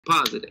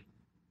positive.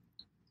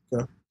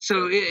 Okay.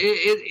 So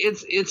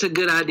it's a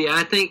good idea.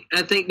 I think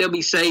they'll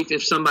be safe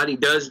if somebody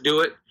does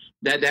do it.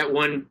 That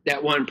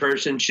one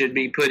person should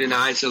be put in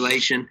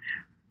isolation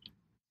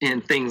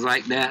and things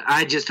like that.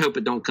 I just hope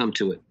it don't come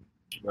to it.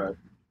 Right.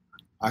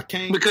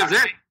 Because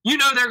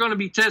they're going to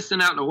be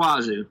testing out the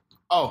wazoo.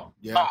 Oh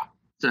yeah.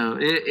 So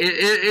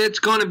it's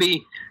going to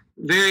be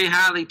very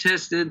highly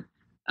tested.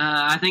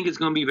 I think it's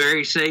going to be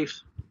very safe.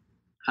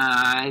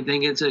 I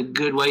think it's a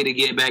good way to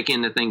get back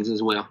into things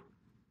as well.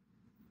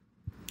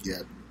 Yeah.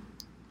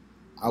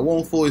 I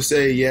won't fully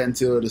say it yet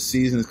until the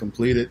season is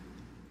completed.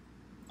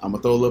 I'm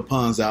going to throw little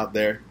puns out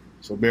there,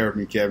 so bear with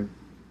me, Kevin.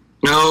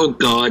 Oh,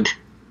 God.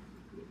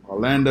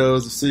 Orlando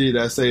is the city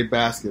that saved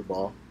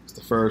basketball. It's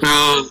the first.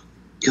 Oh,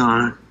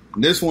 God.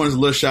 And this one is a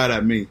little shot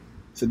at me.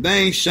 It's a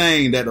dang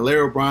shame that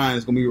Larry O'Brien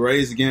is going to be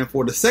raised again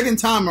for the second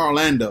time in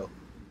Orlando,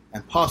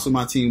 and possibly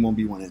my team won't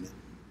be winning it.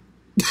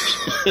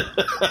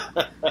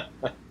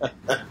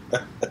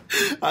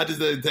 I just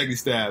didn't take a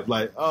stab.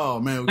 Like, oh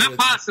man, not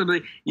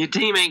possibly. Your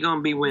team ain't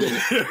gonna be winning.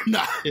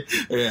 Nah,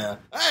 yeah.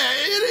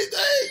 Hey,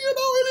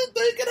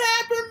 anything can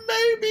happen.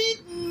 Maybe.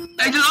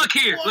 Hey, just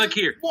look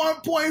here.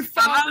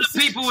 1.5. A lot of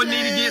people would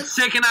need to get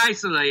sick and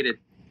isolated.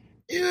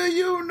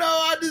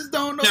 I just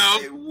don't know.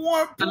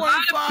 No. 1.5. A lot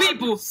of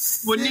people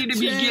would need to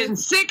be getting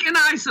sick and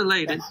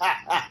isolated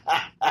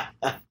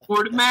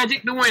for the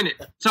Magic to win it.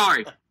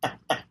 Sorry.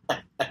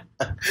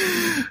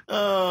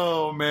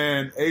 Oh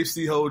man,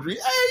 AC Holdry.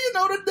 Hey,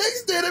 the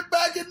Knicks did it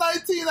back in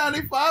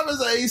 1995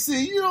 as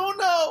AC. You don't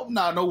know.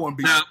 Nah, no one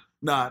beats.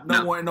 No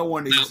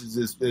one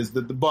is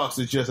the Bucks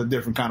is just a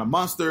different kind of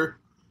monster.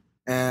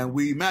 And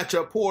we match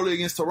up poorly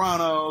against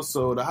Toronto,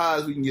 so the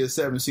highest we can get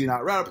 7 seed.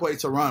 I'd rather play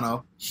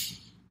Toronto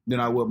than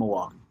I would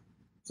Milwaukee.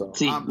 So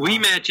we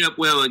match up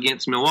well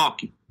against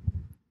Milwaukee.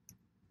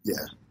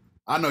 Yeah,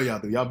 I know y'all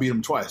do. Y'all beat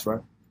them twice,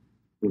 right?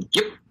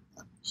 Yep.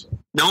 So.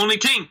 The only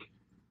team.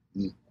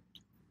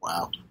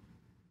 Wow.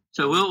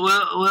 So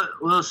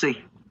we'll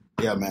see.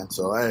 Yeah, man.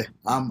 So hey,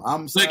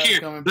 I'm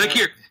sad look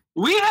here.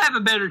 We have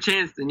a better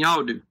chance than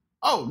y'all do.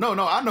 Oh no,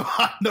 I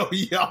know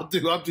y'all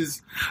do. I'm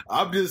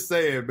just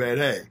saying, man.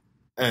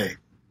 Hey.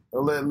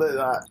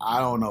 I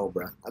don't know,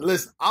 bro.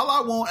 Listen, all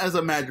I want as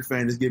a Magic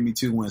fan is give me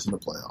 2 wins in the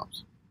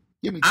playoffs.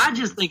 Give me. I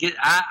just think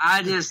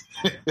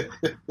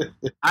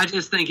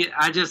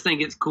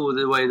it's cool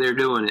the way they're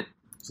doing it.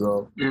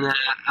 So, and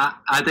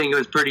I think it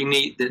was pretty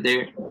neat that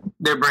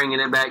they're bringing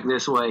it back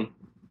this way.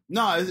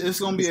 No, it's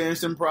going to be an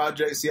interesting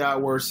project. See how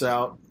it works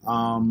out.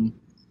 I'm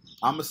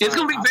excited. It's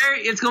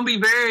going to be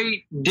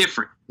very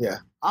different. Yeah,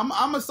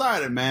 I'm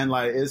excited, man.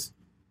 Like it's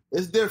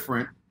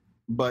different,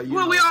 but we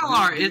all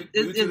are.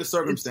 Due to the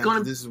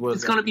circumstances, this is what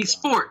it's going to be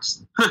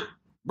sports.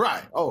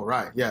 Right. Oh,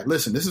 right. Yeah.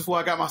 Listen, this is what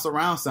I got my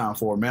surround sound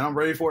for, man. I'm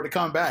ready for it to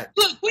come back.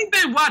 Look, we've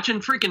been watching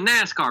freaking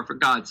NASCAR, for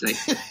God's sake.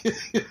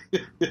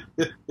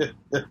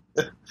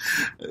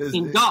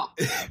 In golf.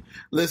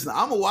 Listen,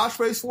 I'm going to watch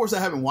Space Force. I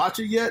haven't watched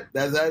it yet.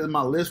 That is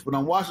my list, but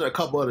I'm watching a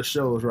couple other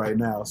shows right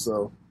now.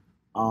 So,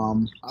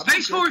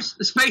 Space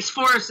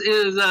Force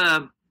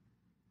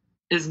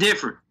is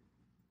different.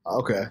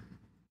 Okay.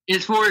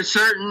 It's for a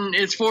certain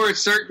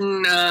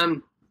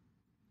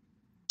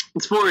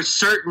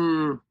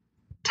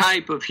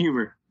type of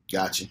humor.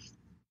 Gotcha.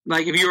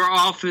 Like if you're an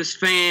Office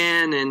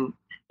fan and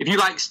if you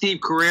like Steve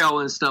Carell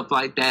and stuff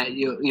like that,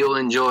 you'll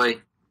enjoy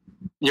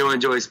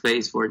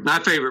Space Force. My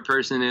favorite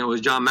person in it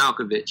was John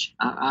Malkovich.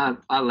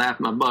 I laughed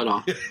my butt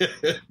off.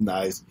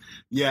 Nice.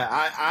 Yeah,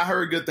 I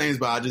heard good things,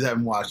 but I just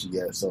haven't watched it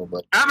yet. So,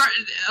 but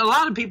a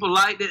lot of people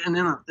liked it, and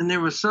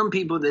there were some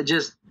people that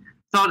just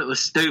thought it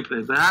was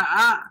stupid. But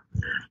I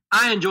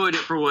enjoyed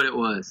it for what it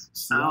was.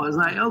 I was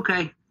like,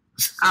 okay.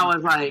 I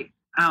was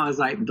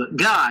like, but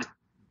God.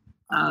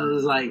 I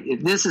was like,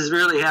 if this is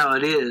really how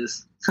it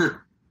is,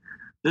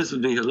 this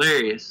would be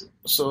hilarious.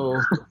 So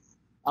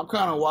I'm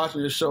kind of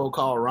watching this show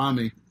called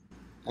Rami,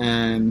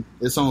 and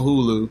it's on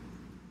Hulu.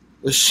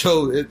 The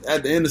show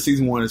at the end of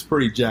season 1 is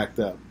pretty jacked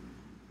up.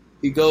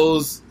 He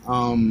goes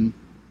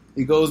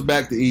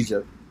back to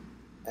Egypt,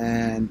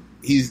 and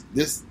this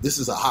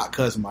is a hot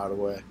cousin, by the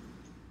way.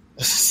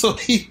 So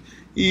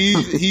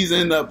he's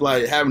ended up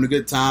like having a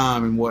good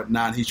time and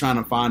whatnot. He's trying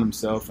to find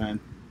himself, and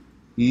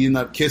he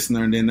ended up kissing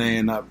her, and then they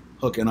end up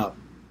hooking up.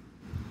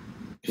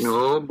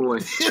 Oh boy!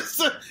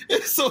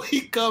 So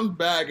he comes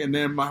back, and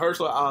then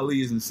Mahershala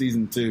Ali is in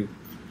season 2,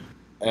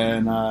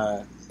 and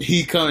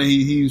he's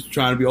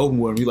trying to be open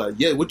with him. He's like,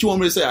 "Yeah, what you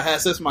want me to say? I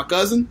had sex with my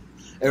cousin?"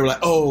 And we're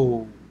like,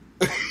 "Oh."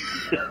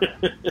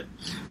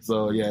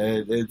 So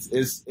yeah,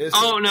 it's.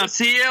 Oh, now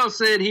CL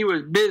said he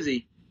was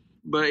busy,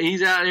 but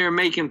he's out there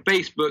making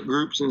Facebook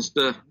groups and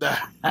stuff.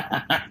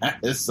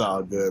 It's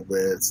all good,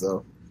 man.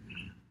 So.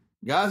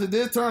 Guys, it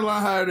did turn a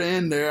lot higher to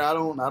end there. I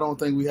don't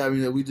think we have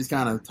any. We just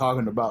kind of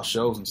talking about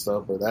shows and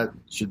stuff, but that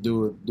should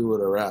do it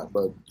a wrap.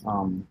 But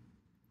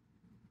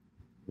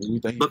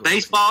but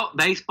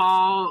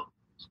baseball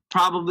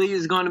probably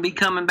is going to be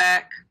coming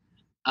back.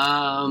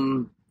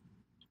 From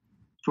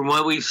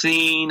what we've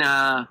seen,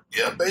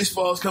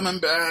 baseball's coming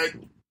back.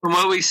 From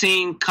what we've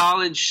seen,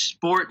 college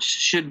sports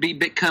should be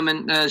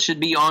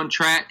on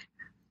track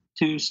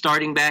to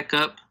starting back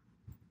up,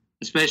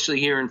 especially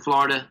here in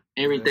Florida.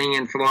 Everything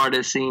in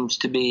Florida seems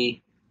to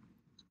be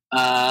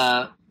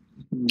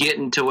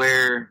getting to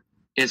where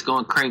it's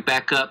going to crank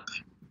back up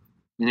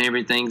and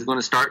everything's going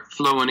to start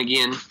flowing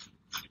again.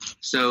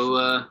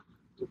 So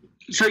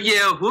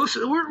yeah,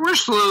 we're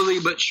slowly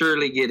but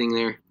surely getting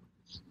there.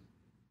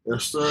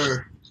 Yes,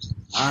 sir.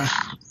 I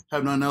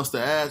have nothing else to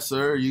add,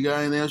 sir. You got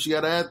anything else you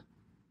got to add?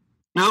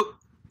 Nope.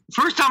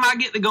 First time I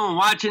get to go and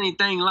watch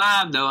anything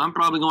live, though, I'm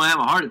probably going to have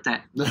a heart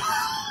attack.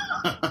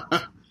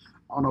 I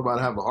don't know about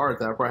to have a heart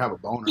attack. I'll probably have a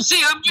boner. You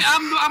see,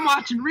 I'm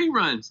watching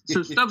reruns,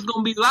 so stuff's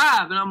going to be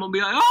live, and I'm going to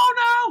be like,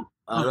 oh,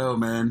 no. I know,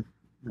 man.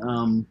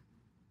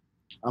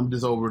 I'm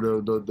just over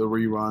the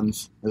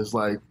reruns. It's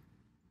like,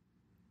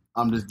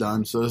 I'm just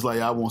done. So it's like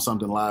I want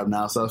something live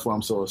now. So that's why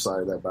I'm so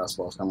excited that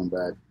basketball's coming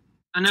back.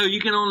 I know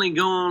you can only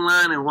go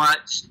online and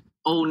watch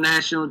old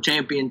national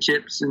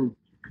championships and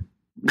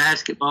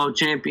basketball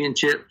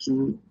championships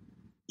and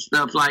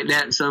stuff like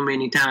that so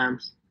many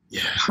times.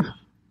 Yeah.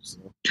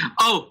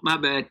 Oh, my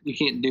bad. You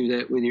can't do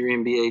that with your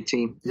NBA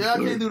team. Yeah, I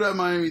can't do that with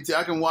my NBA team.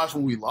 I can watch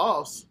when we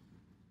lost.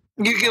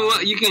 You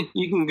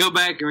can go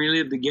back and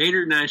relive the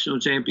Gator national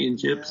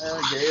championships.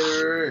 Yeah,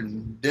 Gator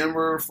and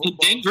Denver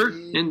football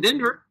in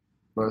Denver.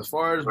 But as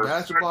far as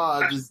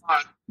basketball, I just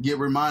get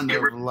reminded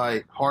of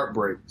like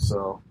heartbreak.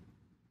 So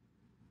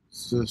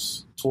it's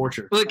just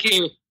torture. Look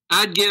here,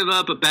 I'd give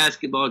up a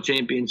basketball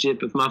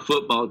championship if my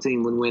football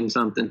team would win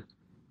something.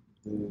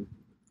 Dude,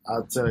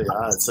 I'll tell you,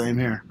 same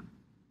here.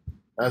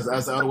 That's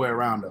the other way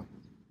around though.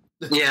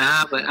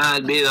 Yeah, but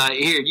I'd be like,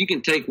 here, you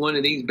can take one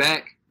of these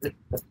back.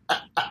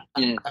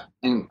 Yeah,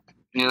 and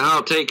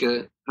I'll take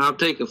a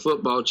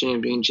football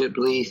championship,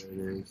 please.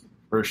 There it is.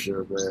 For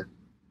sure, man.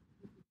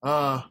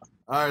 All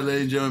right,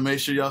 ladies and gentlemen, make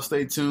sure y'all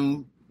stay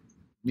tuned.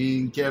 Me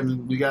and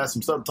Kevin, we got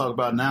some stuff to talk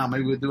about now.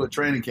 Maybe we'll do a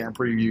training camp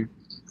preview.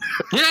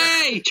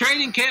 Hey,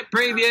 training camp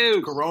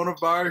preview.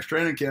 Coronavirus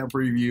training camp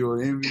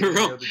preview.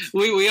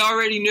 We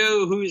already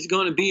know who's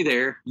going to be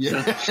there.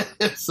 Yeah.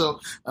 So,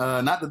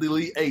 not the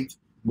Elite Eight,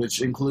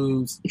 which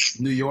includes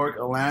New York,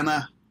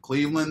 Atlanta,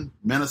 Cleveland,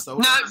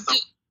 Minnesota. No,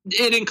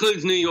 it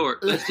includes New York.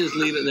 Let's just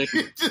leave it there.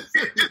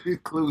 It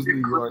includes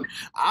New York.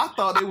 I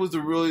thought New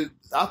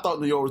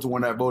York was the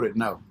one that voted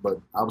no, but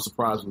I was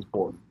surprised it was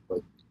Portland.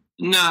 But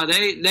no,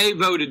 they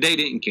voted. They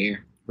didn't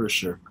care. For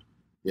sure.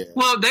 Yeah.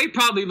 Well, they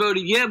probably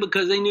voted yeah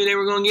because they knew they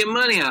were going to get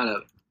money out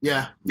of it.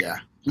 Yeah.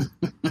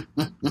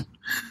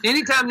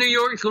 Anytime New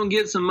York's going to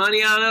get some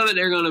money out of it,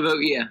 they're going to vote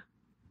yeah.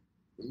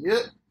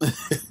 Yep.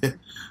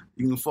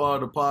 You can follow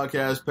the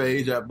podcast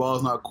page at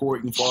Balls Not Court.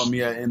 You can follow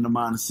me at In the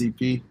Mind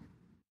CP.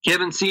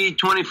 Kevin C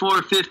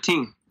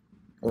 2415.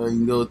 You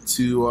can go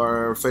to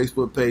our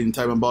Facebook page and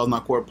type in Balls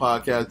Not Court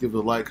Podcast. Give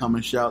us a like,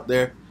 comment, shout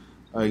there.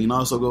 You can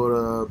also go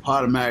to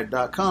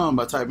Podomatic.com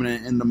by typing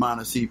in the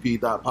Mind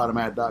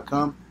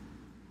CP.podomatic.com.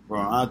 We're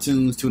on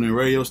iTunes, TuneIn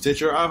Radio,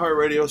 Stitcher,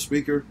 iHeartRadio,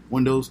 Spreaker,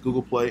 Windows,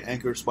 Google Play,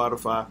 Anchor,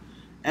 Spotify,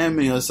 and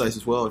many other sites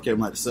as well. Kevin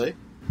like to say,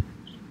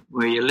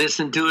 where you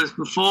listened to us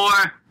before,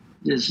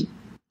 just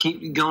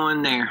keep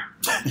going there.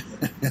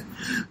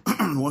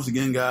 Once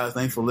again, guys,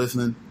 thanks for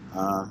listening.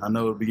 I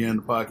know the beginning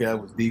of the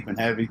podcast was deep and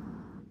heavy,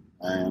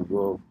 and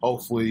we'll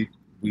hopefully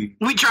we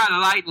try to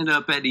lighten it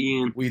up at the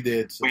end. We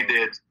did. So,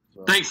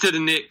 thanks to the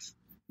Knicks.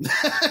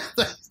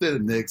 Thanks to the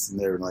Knicks and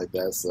everything like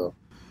that. So,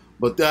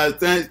 but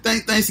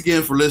thanks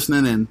again for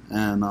listening,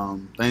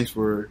 and thanks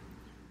for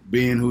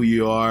being who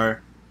you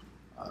are.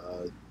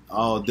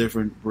 All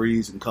different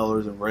breeds and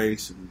colors and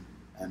race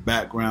and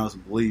backgrounds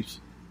and beliefs.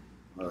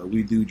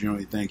 We do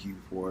generally thank you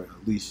for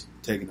at least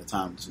taking the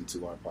time to listen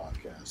to our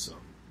podcast. So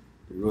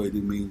it really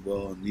do mean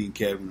well. And me and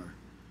Kevin are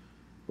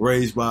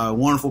raised by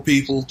wonderful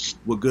people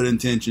with good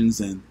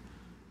intentions, and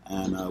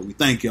we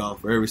thank y'all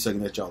for every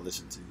second that y'all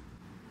listen to.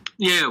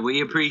 Yeah,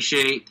 we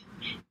appreciate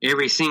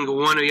every single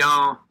one of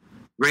y'all.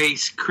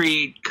 Race,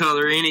 creed,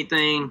 color,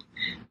 anything.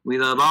 We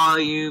love all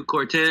of you.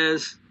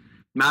 Cortez,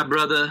 my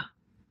brother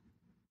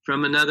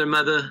from another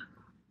mother.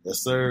 Yes,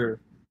 sir.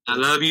 I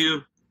love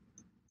you.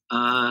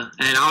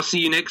 And I'll see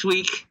you next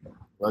week.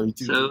 Love you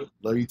too.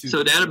 Love you too.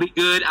 So that'll be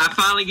good. I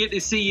finally get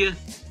to see you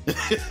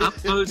up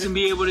close and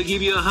be able to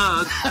give you a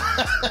hug.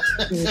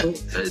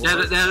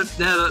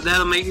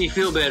 That'll make me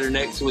feel better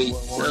next week.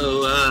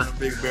 So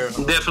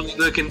I'm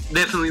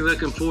definitely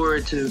looking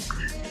forward to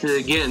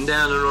getting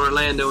down in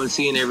Orlando and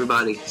seeing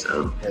everybody.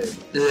 So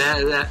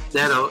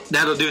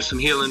that'll do some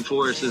healing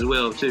for us as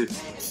well too.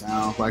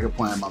 Sounds like a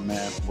plan, my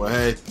man. Well,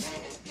 hey.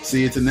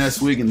 See you till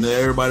next week, and to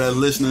everybody that's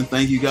listening,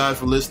 thank you guys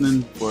for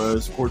listening. For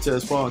us,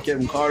 Cortez, Paul, and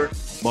Kevin Carter,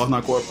 Balls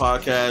Not Court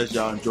Podcast.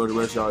 Y'all enjoy the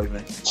rest of y'all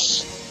evening.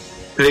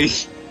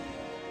 Peace.